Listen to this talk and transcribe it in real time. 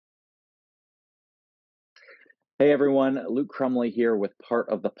Hey everyone, Luke Crumley here with Part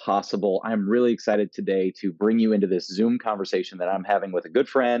of the Possible. I'm really excited today to bring you into this Zoom conversation that I'm having with a good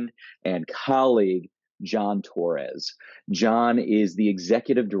friend and colleague, John Torres. John is the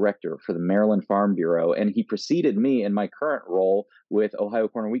executive director for the Maryland Farm Bureau, and he preceded me in my current role with Ohio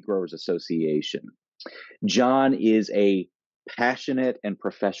Corn and Wheat Growers Association. John is a passionate and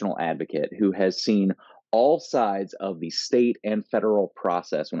professional advocate who has seen all sides of the state and federal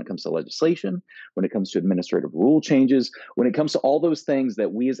process when it comes to legislation, when it comes to administrative rule changes, when it comes to all those things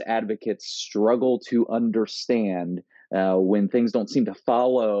that we as advocates struggle to understand when things don't seem to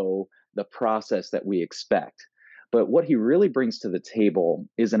follow the process that we expect. But what he really brings to the table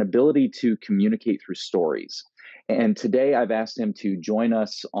is an ability to communicate through stories. And today I've asked him to join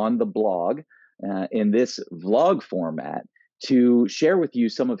us on the blog in this vlog format to share with you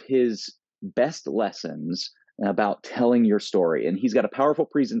some of his best lessons about telling your story. And he's got a powerful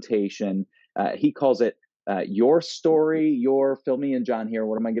presentation. He calls it Your Story, Your, fill me in, John, here.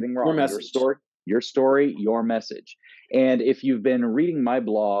 What am I getting wrong? Your message. Your story, your message. And if you've been reading my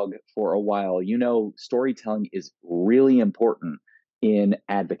blog for a while, you know storytelling is really important in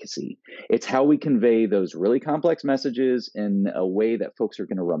advocacy. It's how we convey those really complex messages in a way that folks are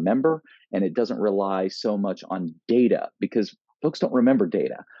going to remember, and it doesn't rely so much on data because folks don't remember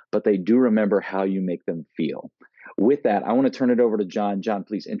data, but they do remember how you make them feel. With that, I want to turn it over to John. John,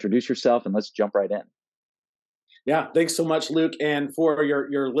 please introduce yourself and let's jump right in. Yeah, thanks so much, Luke. And for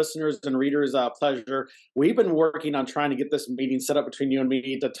your listeners and readers, pleasure. We've been working on trying to get this meeting set up between you and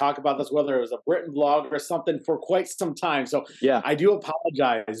me to talk about this, whether it was a Britain vlog or something, for quite some time. So Yeah. I do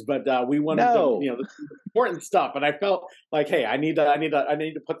apologize, but we wanted No. to, this is important stuff, and I felt like, hey, I need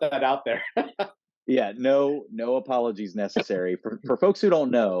to put that out there. Yeah, no apologies necessary. For folks who don't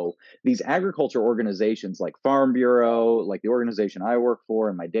know, these agriculture organizations like Farm Bureau, like the organization I work for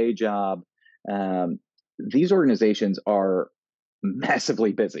in my day job, um, these organizations are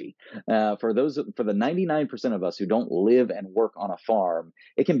massively busy. For the 99% of us who don't live and work on a farm,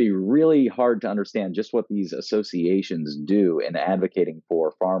 it can be really hard to understand just what these associations do in advocating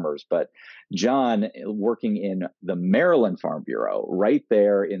for farmers. But John, working in the Maryland Farm Bureau, right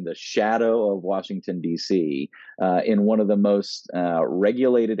there in the shadow of Washington, D.C., in one of the most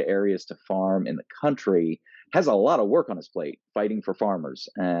regulated areas to farm in the country, has a lot of work on his plate fighting for farmers.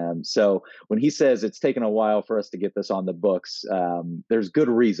 So when he says it's taken a while for us to get this on the books, there's good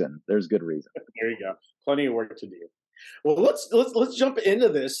reason. There's good reason. There you go. Plenty of work to do. Well, let's jump into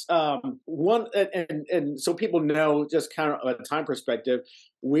this. And so people know, just kind of a time perspective,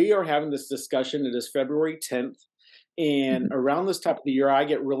 we are having this discussion. It is February 10th. And around this time of the year, I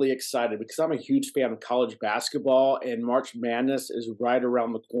get really excited because I'm a huge fan of college basketball, and March Madness is right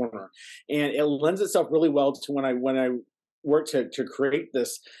around the corner. And it lends itself really well to when I work to create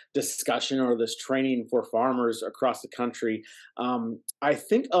this discussion or this training for farmers across the country. I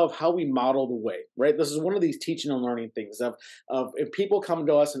think of how we model the way, right? This is one of these teaching and learning things of if people come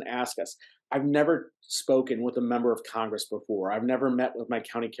to us and ask us, I've never spoken with a member of Congress before. I've never met with my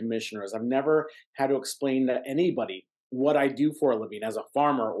county commissioners. I've never had to explain to anybody what I do for a living as a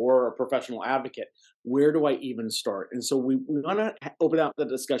farmer or a professional advocate. Where do I even start? And so we want to open up the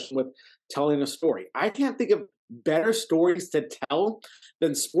discussion with telling a story. I can't think of better stories to tell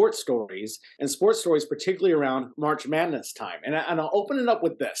than sports stories, and sports stories particularly around March Madness time. And I'll open it up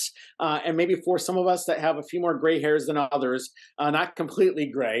with this, and maybe for some of us that have a few more gray hairs than others, not completely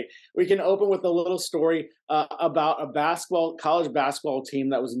gray, we can open with a little story about a college basketball team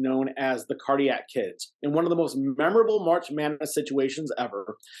that was known as the Cardiac Kids. In one of the most memorable March Madness situations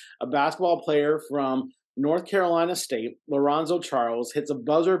ever, a basketball player from North Carolina State, Lorenzo Charles, hits a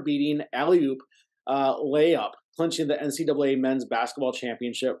buzzer-beating alley-oop layup, clinching the NCAA men's basketball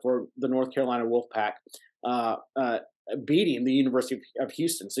championship for the North Carolina Wolfpack, beating the University of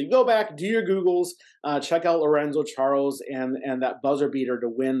Houston. So you go back, do your Googles, check out Lorenzo Charles and that buzzer beater to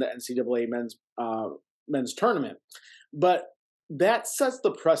win the NCAA men's tournament. But that sets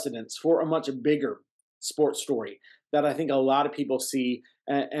the precedence for a much bigger sports story that I think a lot of people see,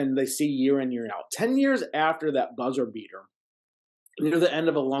 and they see year in, year out. 10 years after that buzzer beater, near the end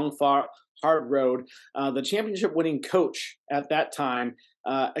of a long, hard road, the championship-winning coach at that time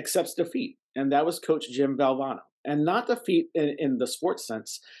accepts defeat, and that was Coach Jim Valvano. And not defeat in the sports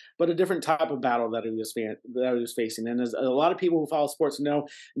sense, but a different type of battle that he was facing. And as a lot of people who follow sports know,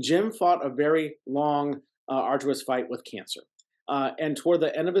 Jim fought a very long, arduous fight with cancer. And toward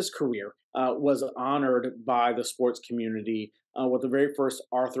the end of his career, was honored by the sports community with the very first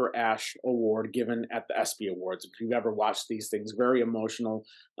Arthur Ashe Award given at the ESPY Awards. If you've ever watched these things, very emotional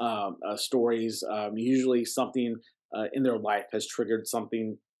stories. Usually something in their life has triggered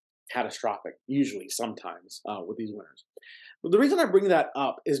something catastrophic, usually, sometimes with these winners. But the reason I bring that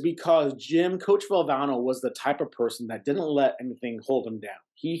up is because Coach Valvano was the type of person that didn't let anything hold him down.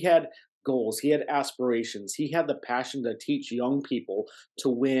 He had goals, he had aspirations, he had the passion to teach young people to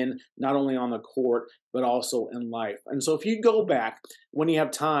win, not only on the court, but also in life. And so if you go back when you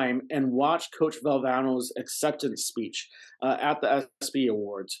have time and watch Coach Valvano's acceptance speech at the SB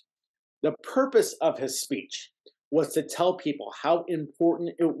Awards, the purpose of his speech was to tell people how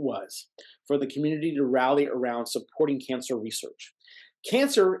important it was for the community to rally around supporting cancer research.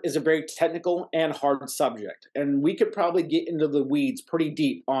 Cancer is a very technical and hard subject, and we could probably get into the weeds pretty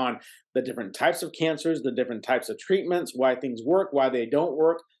deep on the different types of cancers, the different types of treatments, why things work, why they don't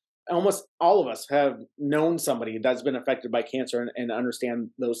work. Almost all of us have known somebody that's been affected by cancer and understand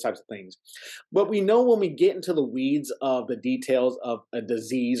those types of things. But we know when we get into the weeds of the details of a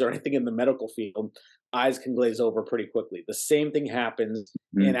disease or anything in the medical field, eyes can glaze over pretty quickly. The same thing happens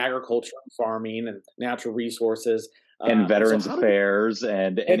in agriculture and farming and natural resources. And Veterans Affairs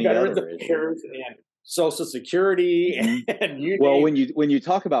and any Veterans other Affairs and Social Security and you well, name. when you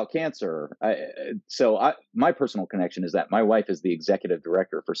talk about cancer, my personal connection is that my wife is the executive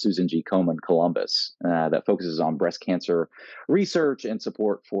director for Susan G. Komen Columbus, that focuses on breast cancer research and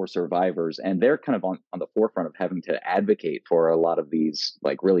support for survivors, and they're kind of on the forefront of having to advocate for a lot of these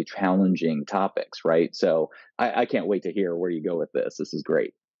like really challenging topics, right? So I can't wait to hear where you go with this. This is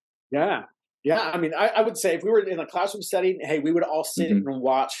great. Yeah. Yeah. I mean, I would say if we were in a classroom setting, hey, we would all sit and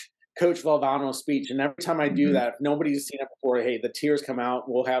watch Coach Valvano's speech. And every time I do that, if nobody's seen it before, hey, the tears come out.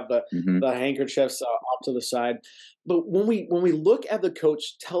 We'll have the handkerchiefs off to the side. But when we look at the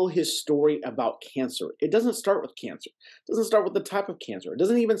coach tell his story about cancer, it doesn't start with cancer. It doesn't start with the type of cancer. It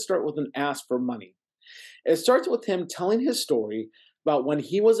doesn't even start with an ask for money. It starts with him telling his story about when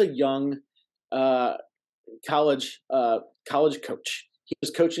he was a young college coach. He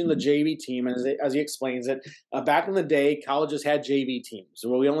was coaching the JV team, and as he explains it, back in the day, colleges had JV teams.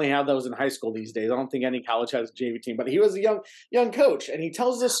 Well, we only have those in high school these days. I don't think any college has a JV team, but he was a young coach, and he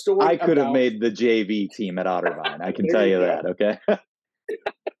tells this story. I could have made the JV team at Otterbein. I can tell you that. Okay.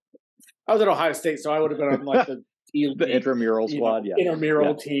 I was at Ohio State, so I would have been on like the intramural squad,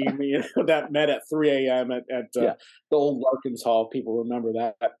 intramural team, that met at 3 a.m. at the old Larkins Hall. People remember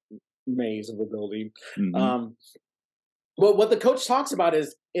that maze of a building. Well, what the coach talks about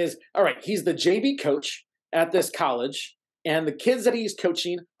is all right, he's the JV coach at this college, and the kids that he's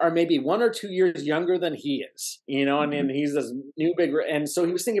coaching are maybe 1 or 2 years younger than he is, and then he's this new big, and so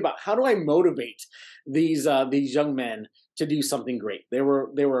he was thinking about how do I motivate these young men to do something great. They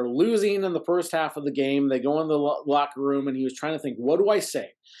were losing in the first half of the game. They go in the locker room, and he was trying to think, what do I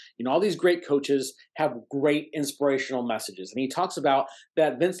say? All these great coaches have great inspirational messages. And he talks about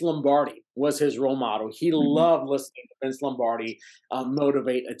that Vince Lombardi was his role model. He loved listening to Vince Lombardi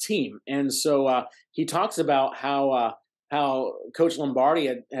motivate a team. And so he talks about how Coach Lombardi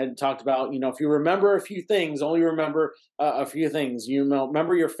had talked about, if you remember a few things, only remember a few things.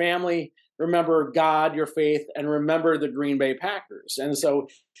 Remember your family, remember God, your faith, and remember the Green Bay Packers. And so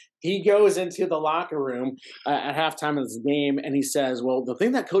he goes into the locker room at halftime of this game, and he says, well, the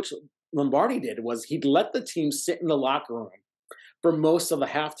thing that Coach Lombardi did was he'd let the team sit in the locker room for most of the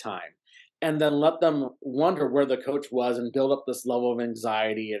halftime and then let them wonder where the coach was and build up this level of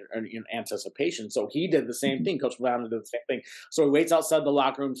anxiety and anticipation. So he did the same thing. Coach Lombardi did the same thing. So he waits outside the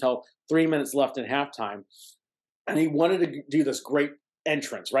locker room until 3 minutes left in halftime, and he wanted to do this great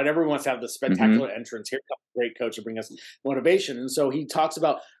entrance, right? Everyone wants to have this spectacular entrance. Here comes a great coach to bring us motivation. And so he talks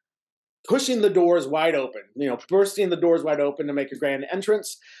about pushing the doors wide open, bursting the doors wide open to make a grand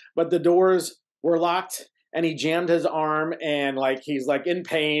entrance, but the doors were locked, and he jammed his arm, and he's in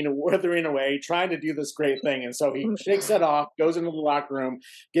pain, withering away, trying to do this great thing. And so he shakes it off, goes into the locker room,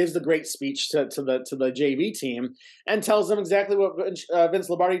 gives the great speech to the JV team, and tells them exactly what Vince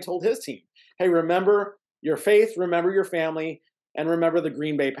Lombardi told his team. Hey, remember your faith, remember your family, and remember the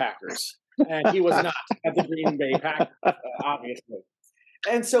Green Bay Packers. And he was not at the Green Bay Packers, obviously.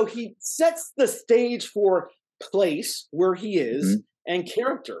 And so he sets the stage for place where he is and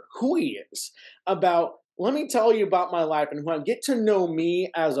character, who he is, about, let me tell you about my life and who I am. Get to know me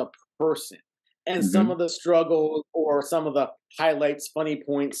as a person and some of the struggles or some of the highlights, funny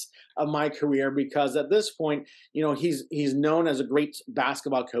points of my career, because at this point, he's known as a great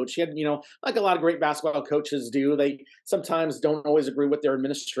basketball coach. He had, like a lot of great basketball coaches do, they sometimes don't always agree with their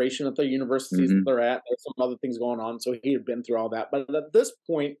administration at the universities that they're at. There's some other things going on. So he had been through all that. But at this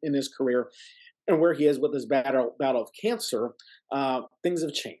point in his career, and where he is with his battle of cancer, things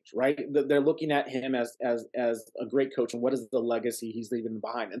have changed, right? They're looking at him as a great coach, and what is the legacy he's leaving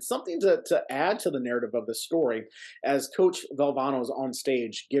behind. And something to add to the narrative of the story, as Coach Valvano is on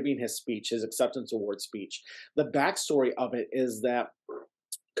stage giving his speech, his acceptance award speech, the backstory of it is that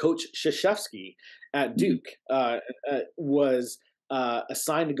Coach Krzyzewski at Mhm. Duke was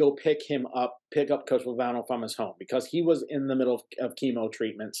assigned to go pick up Coach Valvano from his home because he was in the middle of chemo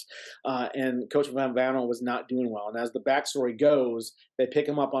treatments, and Coach Valvano was not doing well. And as the backstory goes, they pick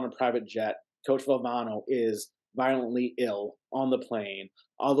him up on a private jet. Coach Valvano is violently ill on the plane,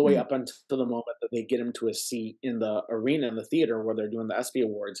 all the way Mm. up until the moment that they get him to a seat in the arena, in the theater where they're doing the ESPY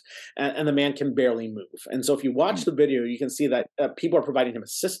Awards, and the man can barely move. And so if you watch Mm. the video, you can see that people are providing him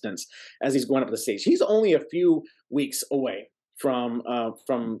assistance as he's going up the stage. He's only a few weeks away from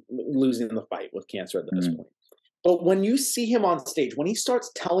losing the fight with cancer at this Mm. point. But when you see him on stage, when he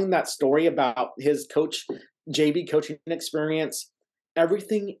starts telling that story about his coach JB coaching experience,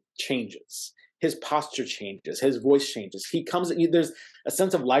 everything changes. His posture changes, his voice changes. He comes. There's a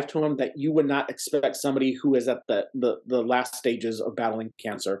sense of life to him that you would not expect somebody who is at the last stages of battling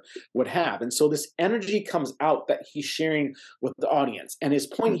cancer would have. And so this energy comes out that he's sharing with the audience. And his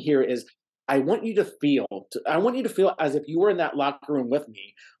point Mm. here is, I want you to feel as if you were in that locker room with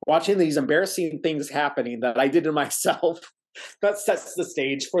me, watching these embarrassing things happening that I did to myself. That sets the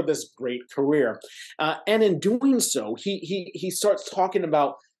stage for this great career. And in doing so, he starts talking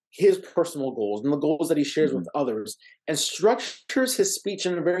about his personal goals and the goals that he shares with Mhm. others, and structures his speech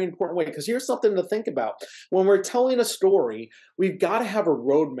in a very important way. Because here's something to think about: when we're telling a story, we've got to have a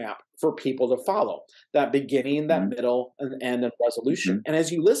roadmap for people to follow, that beginning, that Mhm. middle, and end, and resolution. Mhm. And as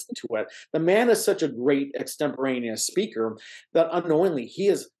you listen to it, the man is such a great extemporaneous speaker that unknowingly he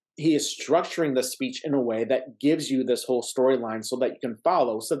is structuring the speech in a way that gives you this whole storyline so that you can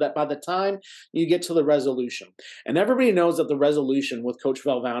follow, so that by the time you get to the resolution, and everybody knows that the resolution with Coach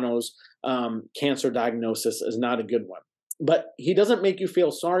Valvano's cancer diagnosis is not a good one, but he doesn't make you feel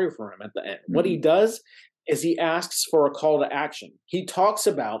sorry for him at the end. What he Mhm. does is he asks for a call to action. He talks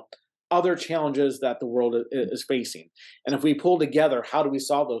about other challenges that the world is facing. And if we pull together, how do we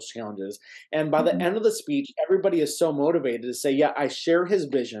solve those challenges? And by the Mhm. end of the speech, everybody is so motivated to say, yeah, I share his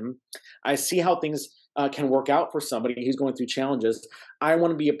vision. I see how things can work out for somebody who's going through challenges. I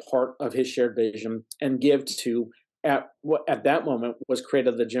want to be a part of his shared vision and give to, at what at that moment was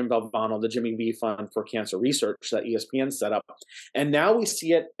created, the Jim Valvano, the Jimmy V Fund for Cancer Research that ESPN set up. And now we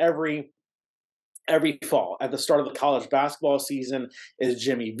see it every fall at the start of the college basketball season is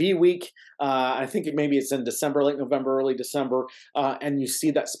Jimmy V week. I think maybe it's in December, late November, early December, and you see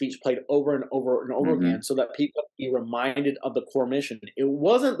that speech played over and over and over again, Mhm. so that people be reminded of the core mission. It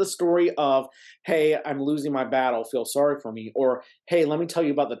wasn't the story of, "Hey, I'm losing my battle, feel sorry for me," or, "Hey, let me tell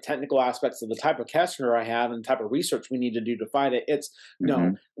you about the technical aspects of the type of cancer I have and the type of research we need to do to fight it." It's, no,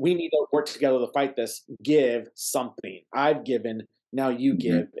 Mhm. we need to work together to fight this. Give something. I've given, now you Mhm.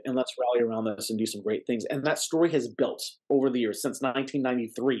 give, and let's rally around this and do some great things. And that story has built over the years since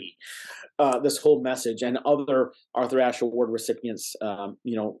 1993. This whole message, and other Arthur Ashe Award recipients,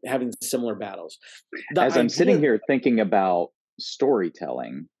 having similar battles. The As I'm sitting idea, here thinking about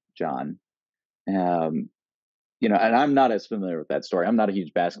storytelling, John, um, and I'm not as familiar with that story. I'm not a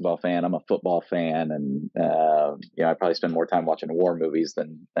huge basketball fan. I'm a football fan, and I probably spend more time watching war movies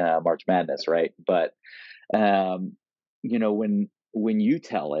than March Madness, right? But um, when you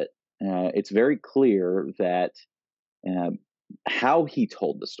tell it, it's very clear that um, how he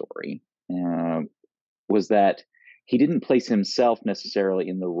told the story uh, was that he didn't place himself necessarily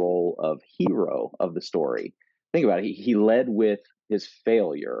in the role of hero of the story. Think about it. He led with his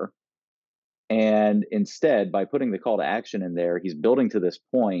failure, and instead, by putting the call to action in there, he's building to this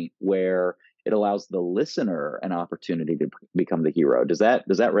point where it allows the listener an opportunity to become the hero. Does that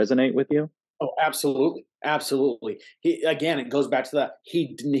resonate with you? oh, absolutely, absolutely. He, again, it goes back to that.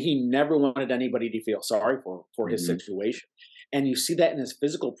 He never wanted anybody to feel sorry for his Hmm. situation, and you see that in his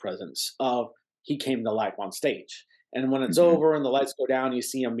physical presence. Of He came to life on stage, and when it's Hmm. over and the lights go down, you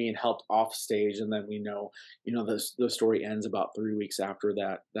see him being helped off stage, and then we know, the story ends about 3 weeks after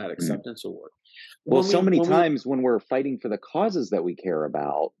that Hmm. acceptance award. Well, When so we many when we times when we're fighting for the causes that we care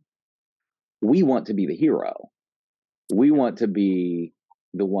about, we want to be the hero. We want to be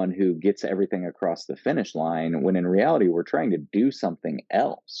the one who gets everything across the finish line, when in reality we're trying to do something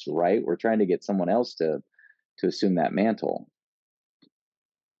else, right? We're trying to get someone else to assume that mantle.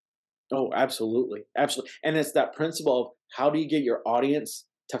 Oh, absolutely, absolutely, and it's that principle of, how do you get your audience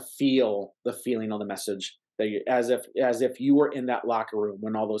to feel the feeling of the message as if you were in that locker room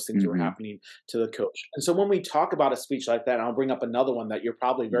when all those things were Mm-hmm. happening to the coach. And so when we talk about a speech like that, and I'll bring up another one that you're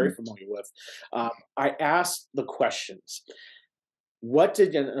probably very Mm-hmm. familiar with, I ask the questions. What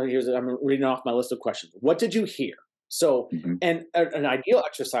did, and here's, I'm reading off my list of questions. What did you hear? So, Mm-hmm. and an ideal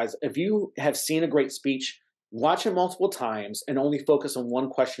exercise, if you have seen a great speech, watch it multiple times and only focus on one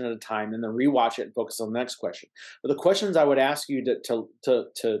question at a time, and then rewatch it and focus on the next question. But the questions I would ask you to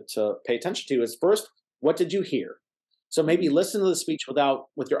pay attention to is, first, what did you hear? So maybe Mm-hmm. listen to the speech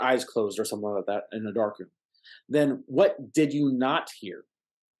with your eyes closed or something like that in a dark room. Then what did you not hear?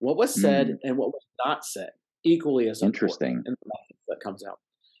 What was said Mm. and what was not said, equally as important Interesting. in the message that comes out.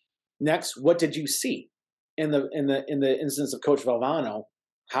 Next, what did you see? In the instance of Coach Valvano,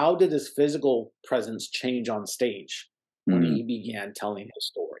 how did his physical presence change on stage when Mm. he began telling his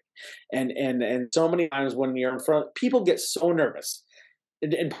story? And so many times when you're in front, people get so nervous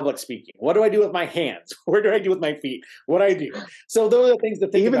in public speaking. What do I do with my hands? Where do I do with my feet? What do I do? So those are the things to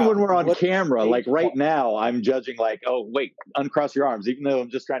think Even about. when we're on What camera, like right now, I'm judging like, oh wait, uncross your arms, even though I'm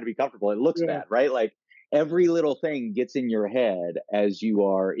just trying to be comfortable. It looks yeah. bad, right? Like every little thing gets in your head as you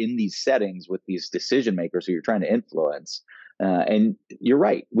are in these settings with these decision makers who you're trying to influence. And you're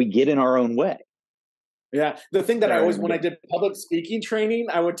right, we get in our own way. Yeah, the thing that I Sorry, always, when I did public speaking training,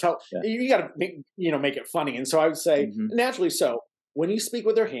 I would tell yeah. you got to make it funny, and so I would say Mm-hmm. naturally so. When you speak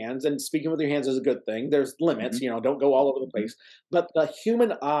with your hands, and speaking with your hands is a good thing. There's limits, Mm-hmm. don't go all over the Mm-hmm. place, but the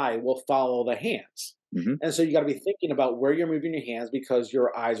human eye will follow the hands, Mm-hmm. and so you got to be thinking about where you're moving your hands because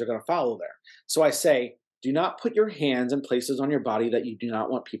your eyes are going to follow there. So I say, do not put your hands in places on your body that you do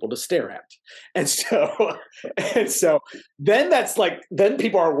not want people to stare at. And so, and so then then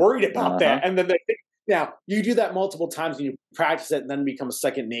people are worried about Uh-huh. that, and then they think. Now, you do that multiple times and you practice it, and then it becomes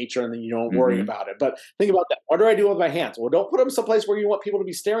second nature, and then you don't worry Mm-hmm. about it. But think about that. What do I do with my hands? Well, don't put them someplace where you want people to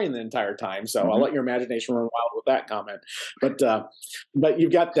be staring the entire time. So I'll Mm-hmm. let your imagination run wild with that comment. But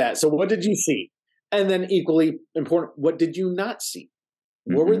you've got that. So what did you see? And then equally important, what did you not see?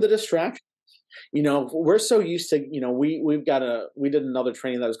 What were Mm-hmm. the distractions? We're so used to, we did another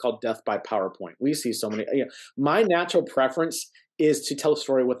training that was called Death by PowerPoint. We see so many, my natural preference is to tell a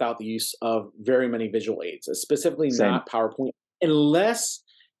story without the use of very many visual aids, specifically Same. not PowerPoint, unless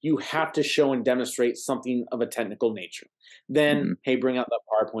you have to show and demonstrate something of a technical nature. Mm-hmm. Then, hey, bring out that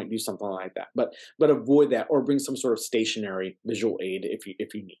PowerPoint, do something like that. But avoid that, or bring some sort of stationary visual aid if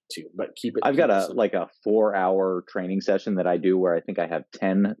you need to. But keep it. I've got a simple. like a 4-hour training session that I do where I think I have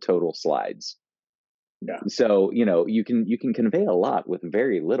 10 total slides. Yeah. So, you can convey a lot with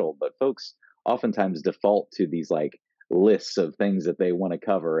very little, but folks oftentimes default to these like lists of things that they want to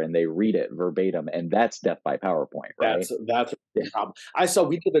cover and they read it verbatim, and that's death by PowerPoint, right? That's Yeah. a problem.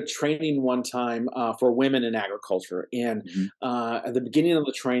 We did a training one time for women in agriculture, and Mm-hmm. at the beginning of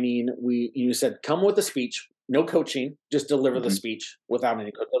the training, you said, "Come with a speech, no coaching, just deliver the Mm-hmm. speech without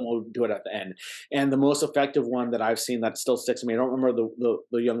any coaching. Then we'll do it at the end." And the most effective one that I've seen that still sticks to me, I don't remember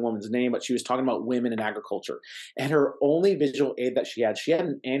the young woman's name, but she was talking about women in agriculture, and her only visual aid that she had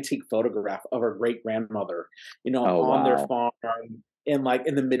an antique photograph of her great grandmother, Oh on their wow. farm in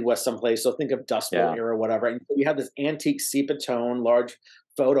the Midwest someplace. So think of Dust Bowl Yeah. era or whatever. And so we had this antique sepia tone, large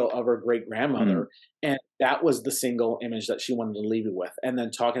photo of her great Mm. grandmother. And that was the single image that she wanted to leave you with. And then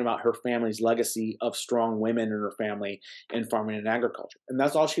talking about her family's legacy of strong women in her family in farming and agriculture. And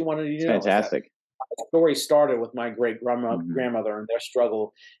that's all she wanted you It's to know, is that fantastic. the story started with my great Mm-hmm. grandmother and their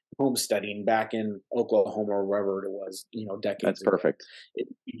struggle homesteading back in Oklahoma or wherever it was, That's decades ago. perfect. You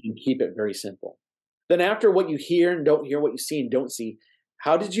can keep it very simple. Then after what you hear and don't hear, what you see and don't see,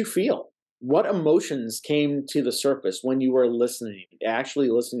 how did you feel? What emotions came to the surface when you were actually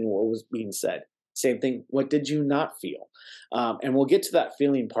listening to what was being said? Same thing. What did you not feel? And we'll get to that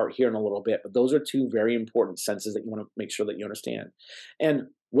feeling part here in a little bit, but those are two very important senses that you want to make sure that you understand. And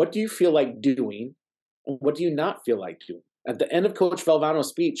what do you feel like doing? And what do you not feel like doing? At the end of Coach Valvano's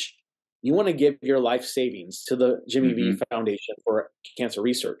speech, you want to give your life savings to the Jimmy V Mm-hmm. Foundation for Cancer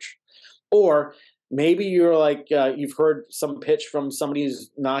Research. Or maybe you're like, you've heard some pitch from somebody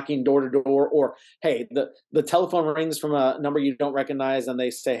who's knocking door to door, or hey, the telephone rings from a number you don't recognize and they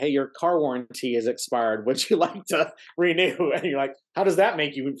say, hey, your car warranty is expired. Would you like to renew? And you're like, how does that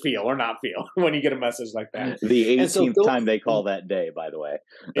make you feel or not feel when you get a message like that? The And so 18th time they call that day, by the way.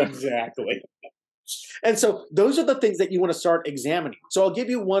 exactly. And so those are the things that you want to start examining. So I'll give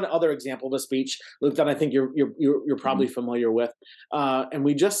you one other example of a speech, Luke, that I think you're Mm-hmm. probably familiar with. And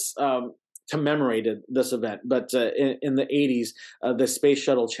we just commemorated this event. But in the 80s, the Space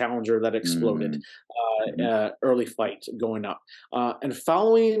Shuttle Challenger that exploded, Mm-hmm. early flight going up. And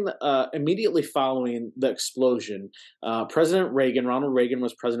immediately following the explosion, President Reagan, Ronald Reagan,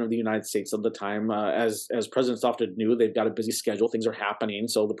 was president of the United States at the time. As presidents often do, they've got a busy schedule, things are happening.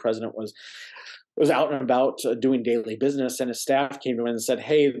 So the president was out and about doing daily business, and his staff came to him and said,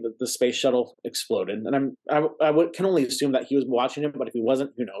 "Hey, the space shuttle exploded." And can only assume that he was watching it, but if he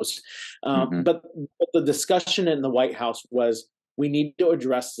wasn't, who knows? Mm-hmm. But the discussion in the White House was, we need to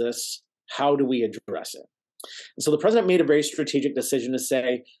address this. How do we address it? And so the president made a very strategic decision to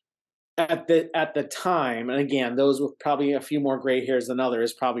say, at the time, and again, those with probably a few more gray hairs than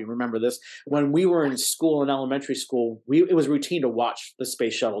others probably remember this. When we were in school, in elementary school, it was routine to watch the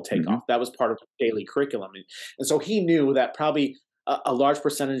space shuttle take Mm-hmm. off. That was part of the daily curriculum, and so he knew that probably a large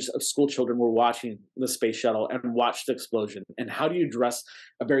percentage of school children were watching the space shuttle and watched the explosion. And how do you address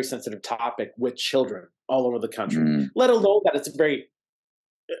a very sensitive topic with children all over the country? Mm-hmm. Let alone that it's a very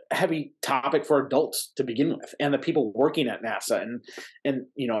heavy topic for adults to begin with, and the people working at NASA, and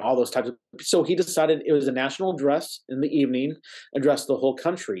all those types of. So he decided it was a national address in the evening, addressed the whole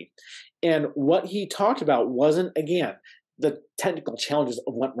country, and what he talked about wasn't, again, the technical challenges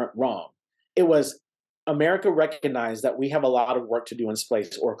of what went wrong. It was, America recognized that we have a lot of work to do in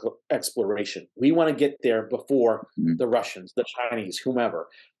space or exploration. We want to get there before the Russians, the Chinese, whomever.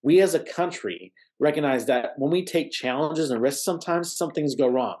 We as a country recognize that when we take challenges and risks, sometimes some things go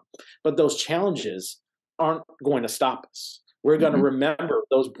wrong. But those challenges aren't going to stop us. We're going to remember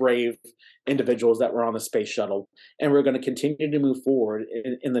those brave individuals that were on the space shuttle, and we're going to continue to move forward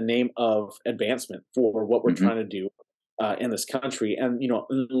in the name of advancement for what we're trying to do in this country. And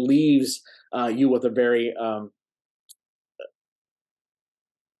leaves you with a very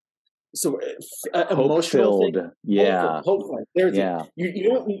emotional thing. Hope-filled. Yeah. Hopeful. Yeah.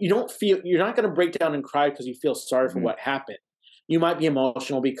 You don't feel, you're not going to break down and cry because you feel sorry for Mm-hmm. what happened. You might be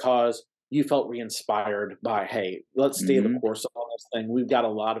emotional because you felt re-inspired by, hey, let's stay the course on this thing. We've got a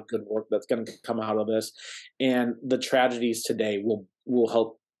lot of good work that's going to come out of this, and the tragedies today will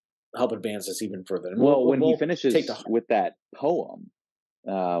help advance us even further. And when he finishes with that poem,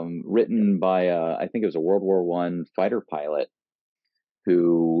 written by I think it was a World War I fighter pilot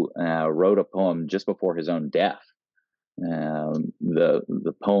who wrote a poem just before his own death.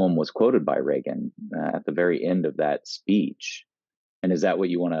 The poem was quoted by Reagan at the very end of that speech. And is that what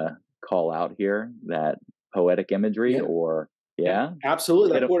you want to call out here? That poetic imagery, or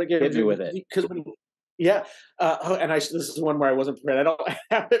absolutely, that poetic imagery. Hit me with it. Because this is one where I wasn't prepared. I don't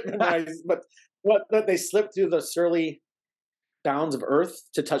have it memorized, but what they slipped through the surly bounds of earth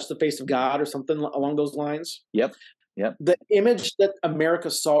to touch the face of God, or something along those lines. Yep. The image that America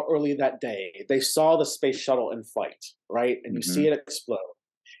saw early that day, they saw the space shuttle in flight, right? And you see it explode.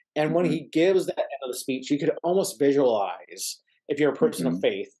 And when he gives that end of the speech, you could almost visualize, if you're a person of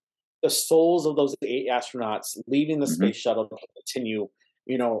faith, the souls of those 8 astronauts leaving the space shuttle to continue,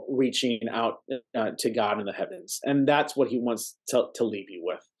 reaching out to God in the heavens. And that's what he wants to leave you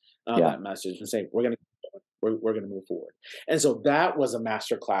with, that message, and say, we're going to move forward. And so that was a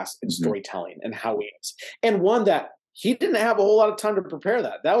masterclass in storytelling and and one that he didn't have a whole lot of time to prepare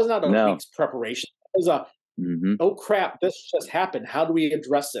that. That was not a week's preparation. It was a, oh crap, this just happened. How do we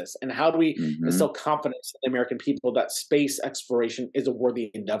address this? And how do we instill confidence in the American people that space exploration is a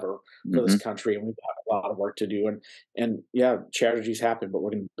worthy endeavor for this country? And we've got a lot of work to do. And tragedies happen, but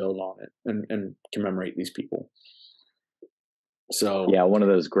we're going to build on it and commemorate these people. So one of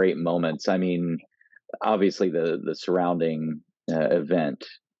those great moments. I mean, obviously the surrounding event,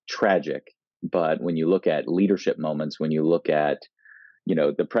 tragic, but when you look at leadership moments, when you look at,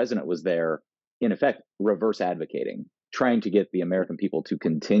 the president was there, in effect, reverse advocating, trying to get the American people to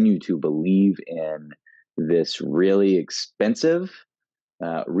continue to believe in this really expensive,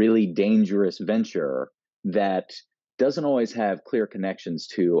 really dangerous venture that doesn't always have clear connections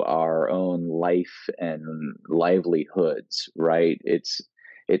to our own life and livelihoods, right?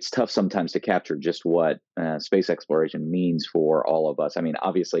 It's tough sometimes to capture just what space exploration means for all of us. I mean,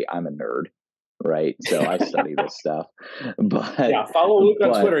 obviously, I'm a nerd, right? So I study this stuff. But follow Luke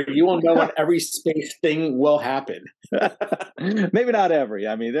on Twitter. You will know when every space thing will happen. Maybe not every.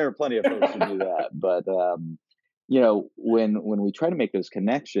 I mean, there are plenty of folks who do that. But when we try to make those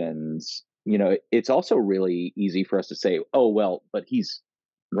connections, it's also really easy for us to say, "Oh, well, but he's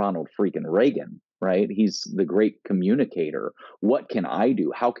Ronald freaking Reagan." Right? He's the great communicator. What can I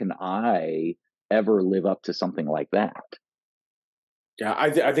do? How can I ever live up to something like that? Yeah,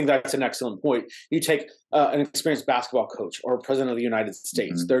 I think that's an excellent point. You take an experienced basketball coach or president of the United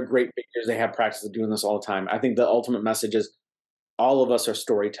States. They're great figures. They have practice of doing this all the time. I think the ultimate message is, all of us are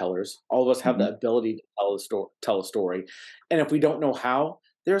storytellers. All of us have the Hmm. ability to tell a story. And if we don't know how,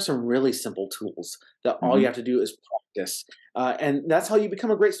 there are some really simple tools that all you Hmm. have to do is practice. And that's how you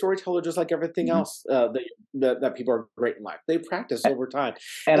become a great storyteller, just like everything Hmm. else that people are great in life. They practice over time.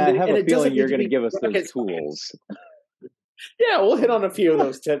 And I have And a it feeling doesn't need you're to going to be give us those rocket science. tools. Yeah, we'll hit on a few of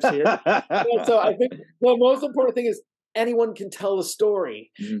those tips here. So I think the most important thing is anyone can tell a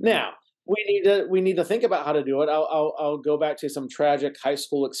story. Hmm. Now, we need to think about how to do it. I'll go back to some tragic high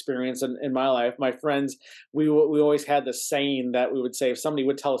school experience in my life. My friends, we always had this saying that we would say if somebody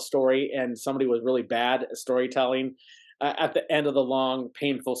would tell a story and somebody was really bad at storytelling, at the end of the long,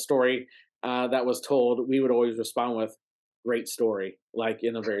 painful story that was told, we would always respond with "great story," like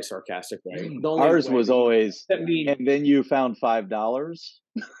in a very sarcastic way. The only Ours way was that always, that mean and then you found $5.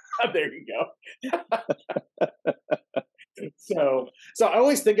 there you go. So I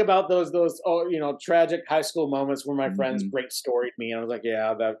always think about those tragic high school moments where my friends Hmm. great storied me, and I was like,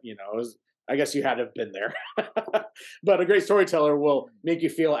 yeah, that it was, I guess you had to have been there. But a great storyteller will make you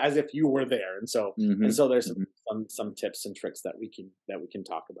feel as if you were there, and Hmm. so there's Hmm. some tips and tricks that we can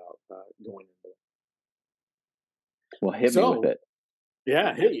talk about going into it. Well, hit me with So it.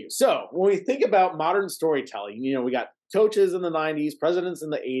 yeah, hit you. So when we think about modern storytelling, we got coaches in the '90s, presidents in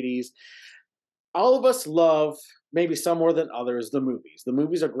the '80s. All of us love, maybe some more than others, the movies. The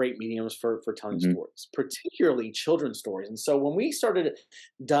movies are great mediums for telling Hmm. stories, particularly children's stories. And so when we started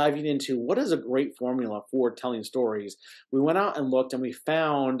diving into what is a great formula for telling stories, we went out and looked and we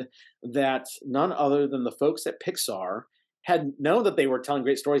found that none other than the folks at Pixar had known that they were telling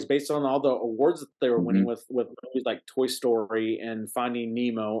great stories based on all the awards that they were winning Hmm. with movies like Toy Story and Finding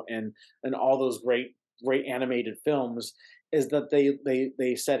Nemo and all those great animated films, is that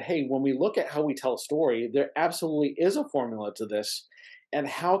they said, hey, when we look at how we tell a story, there absolutely is a formula to this. And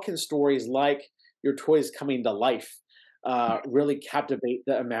how can stories like your toys coming to life really captivate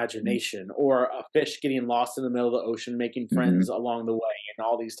the imagination, or a fish getting lost in the middle of the ocean, making friends Hmm. along the way, and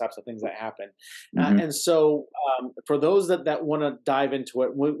all these types of things that happen. Hmm. And so, for those that want to dive into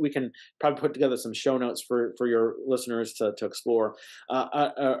it, we can probably put together some show notes for your listeners to explore.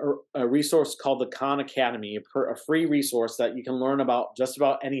 A resource called the Khan Academy, a free resource that you can learn about just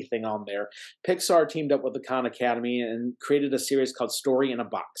about anything on there. Pixar teamed up with the Khan Academy and created a series called Story in a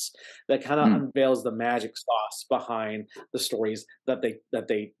Box that kind of unveils the magic sauce behind the stories that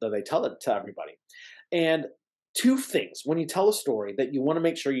they tell it to everybody. And two things when you tell a story that you want to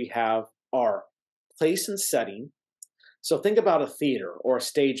make sure you have are place and setting. So think about a theater or a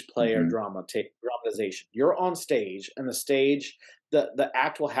stage play or Hmm. drama, take dramatization. You're on stage, and the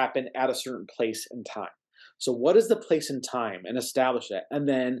act will happen at a certain place and time. So what is the place and time, and establish that.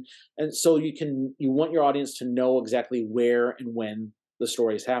 And so you want your audience to know exactly where and when the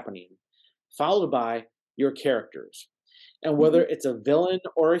story is happening, followed by your characters. And whether Hmm. it's a villain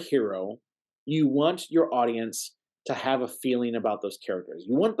or a hero, you want your audience to have a feeling about those characters.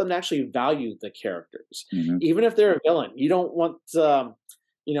 You want them to actually value the characters. Hmm. Even if they're a villain, you don't want the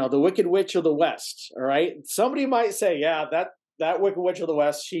Wicked Witch of the West, all right? Somebody might say, yeah, that Wicked Witch of the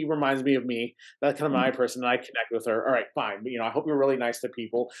West, she reminds me of me. That's kind of my person, and I connect with her. All right, fine. But, I hope you're really nice to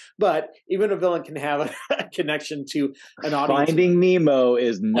people. But even a villain can have a connection to an audience member. Finding Nemo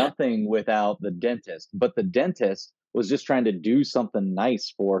is nothing without the dentist, but the dentist was just trying to do something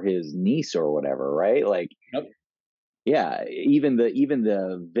nice for his niece or whatever, right? Like, Yep. yeah, even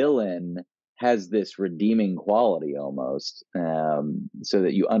the villain has this redeeming quality almost, so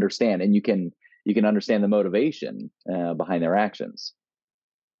that you understand, and you can understand the motivation behind their actions.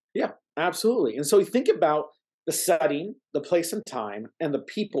 Yeah, absolutely. And so you think about the setting, the place and time, and the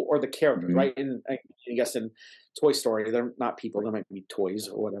people or the characters, Hmm. right? And I guess in Toy Story, they're not people; they might be toys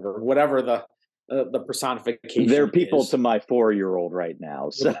or whatever the They're personification people to is. my 4-year-old right now,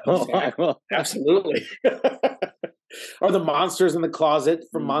 so I Exactly, will. absolutely. Or the monsters in the closet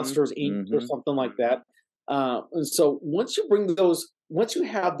from Hmm. Monsters Inc. or Hmm. something like that. And so once you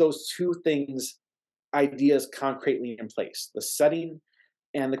have those two things, ideas concretely in place, the setting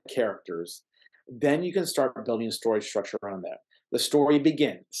and the characters, then you can start building a story structure around that. The story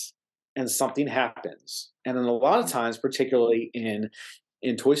begins and something happens. And then a lot of times, particularly in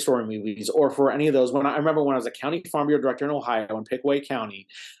Toy Story movies, or for any of those, I remember when I was a county farm bureau director in Ohio in Pickaway County,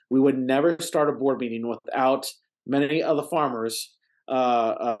 we would never start a board meeting without many of the farmers,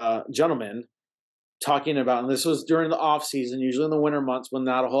 gentlemen, talking about, and this was during the off season, usually in the winter months when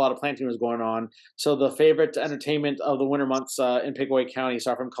not a whole lot of planting was going on. So the favorite entertainment of the winter months in Pickaway County,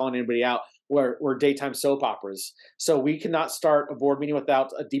 sorry if I'm calling anybody out, were daytime soap operas. So we could not start a board meeting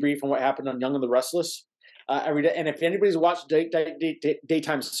without a debrief on what happened on Young and the Restless every day. And if anybody's watched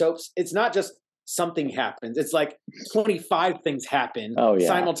daytime soaps, it's not just something happens. It's like 25 things happen Oh yeah.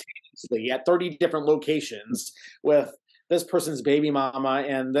 simultaneously at 30 different locations with this person's baby mama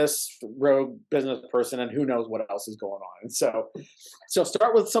and this rogue business person and who knows what else is going on. And so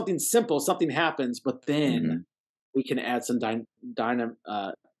start with something simple, something happens, but then Hmm. we can add some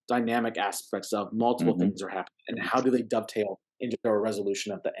dynamic aspects of multiple Hmm. things are happening and how do they dovetail into a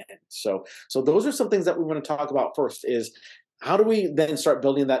resolution at the end. So those are some things that we want to talk about first is how do we then start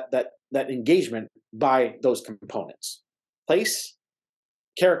building that engagement by those components: place,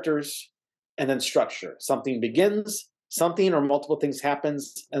 characters, and then structure. Something begins, something or multiple things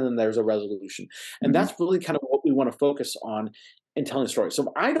happens, and then there's a resolution. And Hmm. that's really kind of what we want to focus on in telling stories. So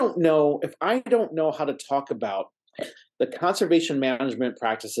if I don't know how to talk about the conservation management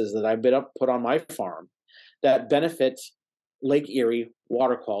practices that I've been put on my farm that benefit Lake Erie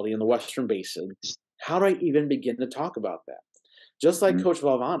water quality in the Western Basin, how do I even begin to talk about that? Just like Hmm. Coach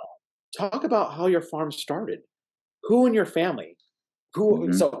Valvano, talk about how your farm started. Who in your family? Who?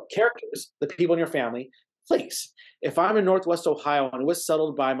 Hmm. So characters, the people in your family. Place. If I'm in Northwest Ohio and it was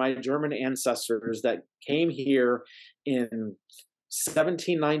settled by my German ancestors that came here in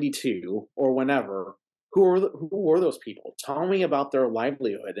 1792 or whenever, who were those people? Tell me about their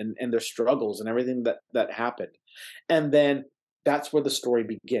livelihood and their struggles and everything that happened. And then that's where the story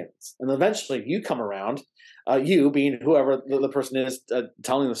begins. And eventually you come around, you being whoever the person is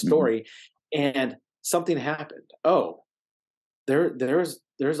telling the Hmm. story, and something happened. Oh,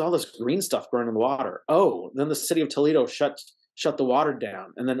 there's all this green stuff growing in the water. Oh, then the city of Toledo shut the water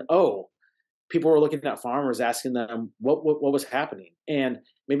down. And then, oh, people were looking at farmers asking them what was happening. And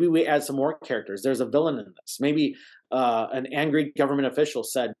maybe we add some more characters. There's a villain in this. Maybe an angry government official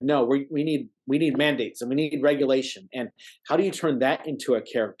said, no, we need mandates and we need regulation. And how do you turn that into a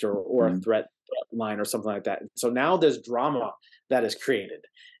character or a threat line or something like that? So now there's drama that is created.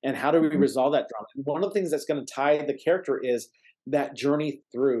 And how do we Hmm. resolve that drama? And one of the things that's going to tie the character is that journey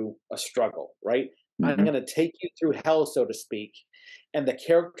through a struggle, right? I'm Hmm. going to take you through hell, so to speak, and the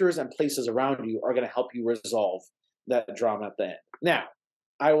characters and places around you are going to help you resolve that drama at the end. Now,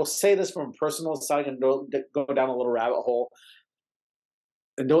 I will say this from a personal side and go down a little rabbit hole,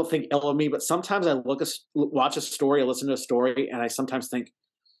 and don't think ill of me, but sometimes I watch a story, I listen to a story, and I sometimes think,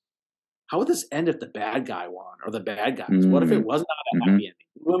 how would this end if the bad guy won or the bad guys? What if Hmm. it was not a Hmm. happy ending?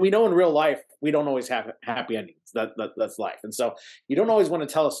 When we know in real life, we don't always have happy endings. That's life. And so you don't always want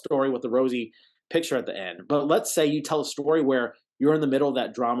to tell a story with a rosy picture at the end. But let's say you tell a story where you're in the middle of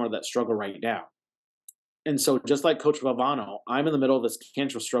that drama or that struggle right now. And so just like Coach Valvano, I'm in the middle of this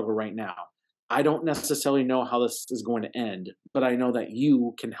cancer struggle right now. I don't necessarily know how this is going to end, but I know that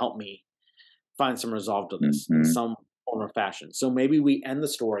you can help me find some resolve to this in Hmm. some form or fashion. So maybe we end the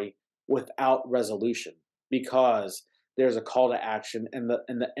story without resolution because there's a call to action and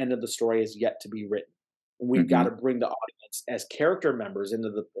the end of the story is yet to be written. We've got Hmm. to bring the audience as character members into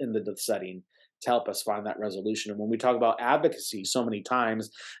the setting to help us find that resolution. And when we talk about advocacy so many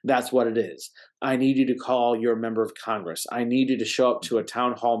times, that's what it is. I need you to call your member of Congress. I need you to show up to a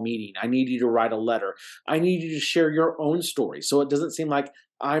town hall meeting. I need you to write a letter. I need you to share your own story. So it doesn't seem like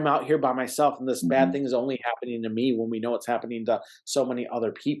I'm out here by myself and this bad Hmm. thing is only happening to me when we know it's happening to so many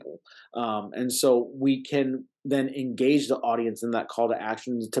other people. And so we can then engage the audience in that call to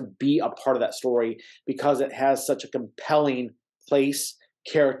action to be a part of that story because it has such a compelling place,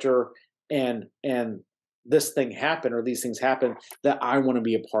 character, and this thing happened or these things happen that I want to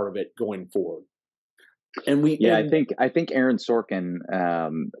be a part of it going forward. And we Yeah, and I think Aaron Sorkin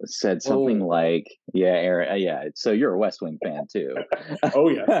said something oh like, "Yeah, Aaron, yeah." So you're a West Wing fan too. oh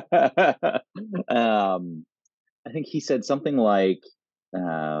yes. um, I think he said something like,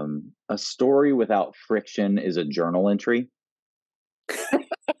 "A story without friction is a journal entry."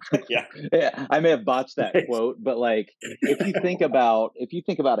 Yeah. Yeah, I may have botched that quote, but like, if you think about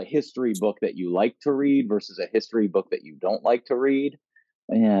a history book that you like to read versus a history book that you don't like to read,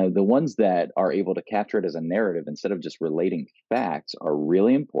 the ones that are able to capture it as a narrative instead of just relating facts are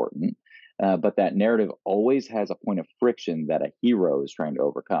really important. But that narrative always has a point of friction that a hero is trying to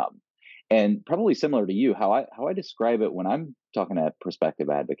overcome. And probably similar to you, how I describe it when I'm talking to prospective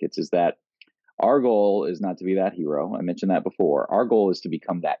advocates is that our goal is not to be that hero. I mentioned that before. Our goal is to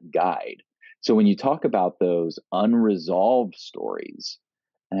become that guide. So when you talk about those unresolved stories,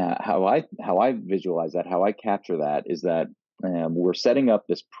 how I visualize that, how I capture that is that we're setting up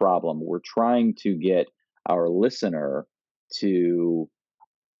this problem. We're trying to get our listener to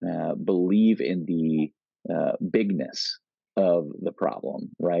believe in the bigness of the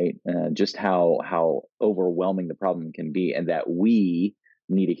problem, right? Just how overwhelming the problem can be, and that we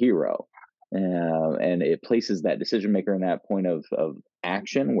need a hero. And it places that decision maker in that point of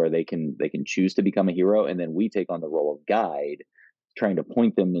action where they can choose to become a hero, and then we take on the role of guide, trying to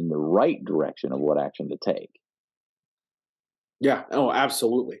point them in the right direction of what action to take. Yeah. Oh,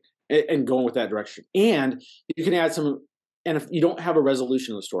 absolutely. And going with that direction. And you can add some, and if you don't have a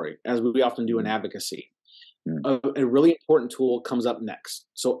resolution of the story, as we often do in Mm, advocacy, mm, a really important tool comes up next.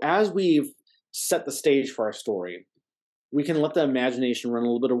 So as we've set the stage for our story, we can let the imagination run a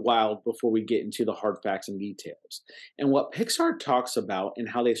little bit of wild before we get into the hard facts and details. And what Pixar talks about and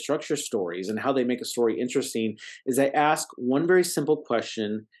how they structure stories and how they make a story interesting is they ask one very simple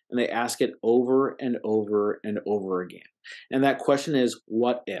question and they ask it over and over and over again. And that question is,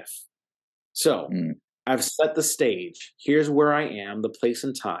 what if? So mm, I've set the stage. Here's where I am, the place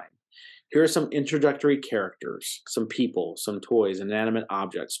and time. Here are some introductory characters, some people, some toys, inanimate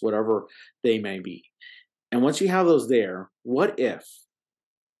objects, whatever they may be. And once you have those there, what if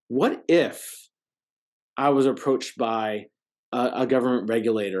I was approached by a government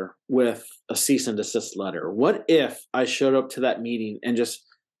regulator with a cease and desist letter? What if I showed up to that meeting and just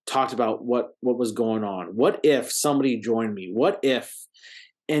talked about what was going on? What if somebody joined me? What if?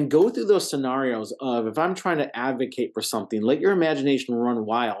 And go through those scenarios of, if I'm trying to advocate for something, let your imagination run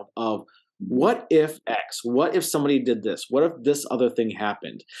wild of, mm, what if X? What if somebody did this? What if this other thing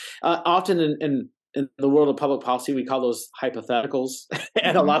happened? Often in the world of public policy, we call those hypotheticals.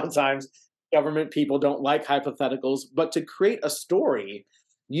 And a mhm, lot of times government people don't like hypotheticals. But to create a story,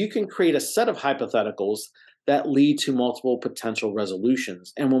 you can create a set of hypotheticals that lead to multiple potential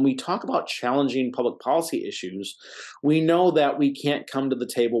resolutions. And when we talk about challenging public policy issues, we know that we can't come to the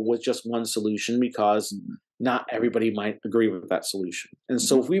table with just one solution because mhm, not everybody might agree with that solution. And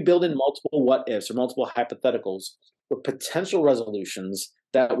so mhm. if we build in multiple what ifs or multiple hypotheticals with potential resolutions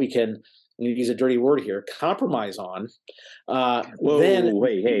that we can, I'm going to use a dirty word here, compromise on, then Whoa,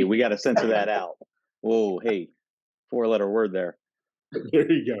 hey, hey, we got to censor that out. Whoa, hey, four-letter word there.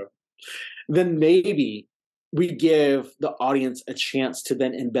 there you go. Then maybe we give the audience a chance to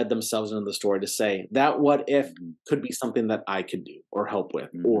then embed themselves into the story to say that what if Mhm, could be something that I could do or help with,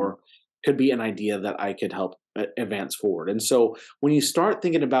 mhm, or could be an idea that I could help advance forward. And so when you start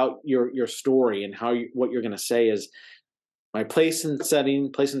thinking about your story and what you're going to say is my place and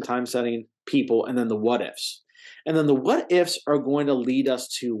setting, place and time setting, people, and then the what ifs. And then the what ifs are going to lead us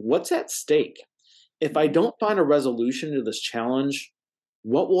to what's at stake. If I mhm. don't find a resolution to this challenge,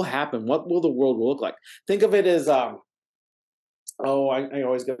 what will happen? What will the world look like? Think of it as I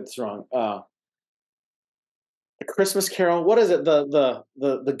always get this wrong. A Christmas Carol. What is it?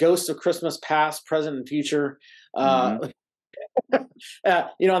 The ghosts of Christmas past, present, and future. Uh, Mhm.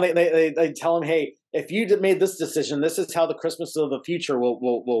 they tell him, hey, if you made this decision, this is how the Christmas of the future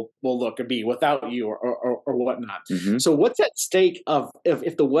will look and be without you, or whatnot. Mhm. So what's at stake of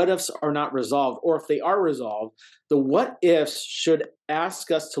if the what ifs are not resolved, or if they are resolved, the what ifs should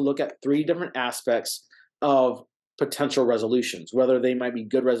ask us to look at three different aspects of potential resolutions, whether they might be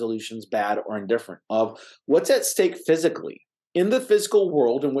good resolutions, bad, or indifferent, of what's at stake physically in the physical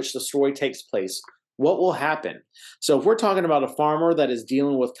world in which the story takes place. What will happen? So if we're talking about a farmer that is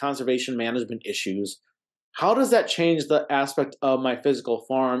dealing with conservation management issues, how does that change the aspect of my physical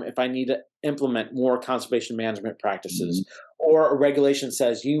farm if I need to implement more conservation management Mhm. practices? Or a regulation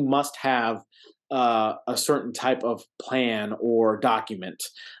says you must have a certain type of plan or document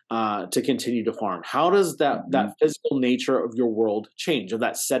to continue to farm. How does that Mhm. physical nature of your world change, of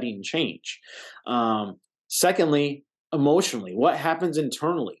that setting change? Secondly, emotionally, what happens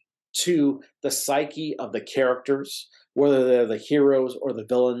internally to the psyche of the characters, whether they're the heroes or the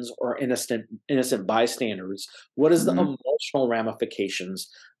villains or innocent bystanders? What is the Mhm. emotional ramifications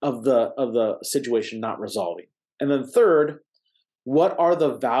of the situation not resolving? And then third, what are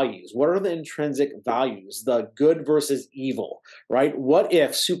the values? What are the intrinsic values? The good versus evil, right? What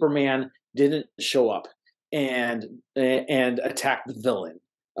if Superman didn't show up and attack the villain?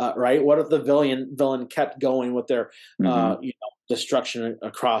 Right? What if the villain kept going with their Mhm. destruction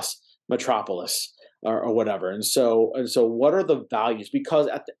across Metropolis, or whatever? And so, what are the values? Because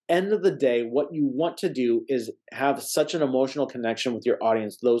at the end of the day, what you want to do is have such an emotional connection with your